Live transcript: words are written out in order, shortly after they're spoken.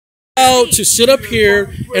allowed to sit up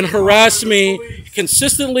here and harass me,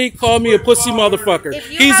 consistently call me a pussy motherfucker.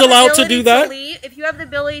 He's allowed to do that. If you have the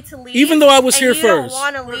ability to leave, even though I was here first,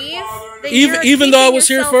 don't want to leave, even though I was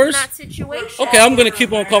here first, situation. okay, I'm gonna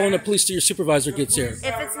keep on calling the police till your supervisor gets here.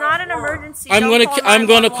 If it's not an emergency, I'm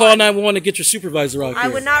gonna call 911 to get your supervisor out here. I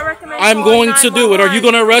would not recommend. I'm going to do it. Are you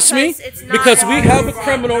gonna arrest me? Because we have a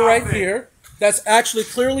criminal criminal right here that's actually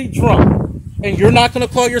clearly drunk, and you're not gonna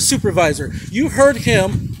call your supervisor. You heard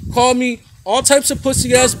him call me all types of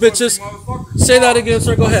pussy ass bitches. Say that again,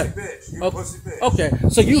 sir. Go ahead. Okay,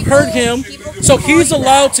 so you heard him. So he's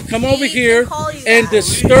allowed to come over here and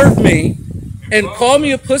disturb me and call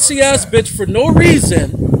me a pussy ass bitch for no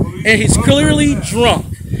reason, and he's clearly drunk,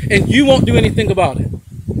 and you won't do anything about it.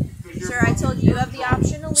 Sir, I told you have the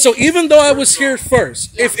option to leave. So even though I was here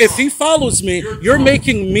first, if he follows me, you're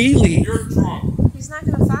making me leave. He's not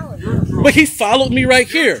going to follow you. But he followed me right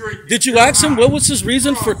here. Did you ask him what was his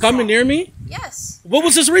reason for coming near me? Yes. What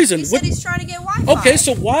was his reason? He said he's trying to get Wi-Fi. Okay,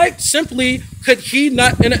 so why simply could he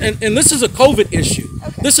not? And this is a COVID issue.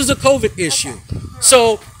 Okay. This is a COVID issue. Okay.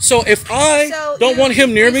 So if I don't want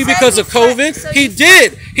him near me because of COVID, he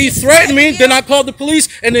did. He threatened me. Then I called the police,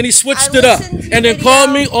 and then he switched it up, and then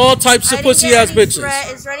called me all types of pussy ass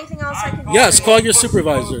bitches. Is there anything else I can do? Yes, call your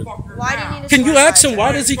supervisor. Why do you need a Can you ask him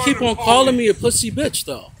why does he keep on calling me a pussy bitch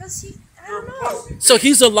though? Because I don't know. So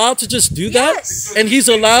he's allowed to just do that? Yes. And he's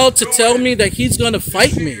allowed to tell me that he's going to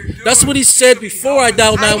fight me. That's what he said before I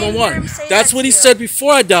dialed 911. That's what he said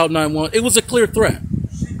before I dialed 911. It was a clear threat.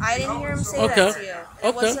 I didn't hear him say that to you.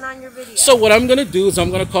 It wasn't on your video. So what I'm going to do is I'm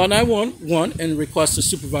going to call 911 and request a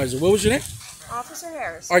supervisor. What was your name? Officer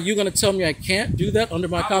Harris. Are you going to tell me I can't do that under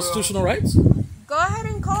my constitutional rights? Go ahead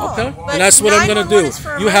and call. Okay. And that's what I'm going to do.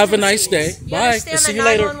 You have a nice day. Bye. See you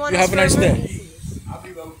later. You have a nice day.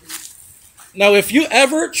 Now, if you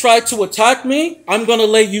ever try to attack me, I'm going to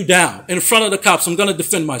lay you down in front of the cops. I'm going to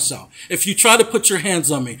defend myself. If you try to put your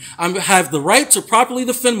hands on me, I have the right to properly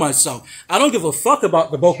defend myself. I don't give a fuck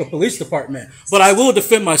about the Boca Police Department, but I will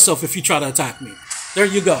defend myself if you try to attack me. There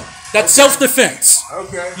you go. That's self-defense.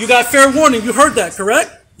 Okay. You got fair warning. You heard that,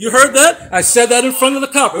 correct? You heard that? I said that in front of the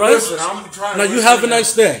cop, right? Listen, now you have a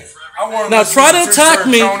nice day. Now try to attack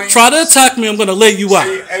me. Try to attack me. I'm going to lay you out.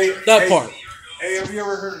 That part. Hey, have you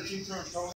ever heard of Pt1?